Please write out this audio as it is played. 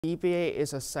PVA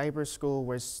is a cyber school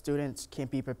where students can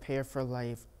be prepared for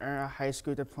life, earn a high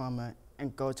school diploma,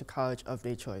 and go to college of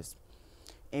their choice.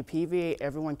 In PVA,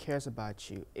 everyone cares about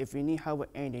you. If you need help with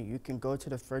anything, you can go to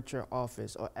the virtual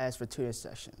office or ask for tutor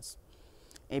sessions.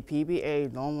 In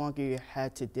PVA, no longer you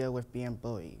had to deal with being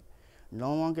bullied.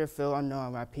 No longer feel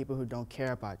unknown by people who don't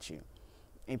care about you.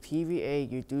 In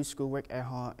PVA, you do schoolwork at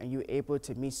home and you're able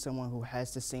to meet someone who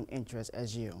has the same interests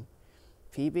as you.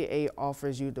 PVA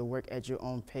offers you to work at your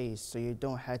own pace so you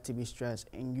don't have to be stressed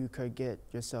and you could get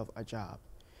yourself a job.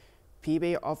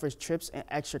 PVA offers trips and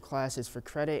extra classes for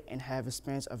credit and have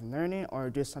experience of learning or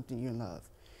do something you love.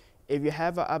 If you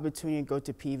have an opportunity to go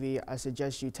to PVA, I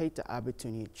suggest you take the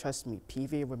opportunity. Trust me,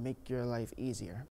 PVA will make your life easier.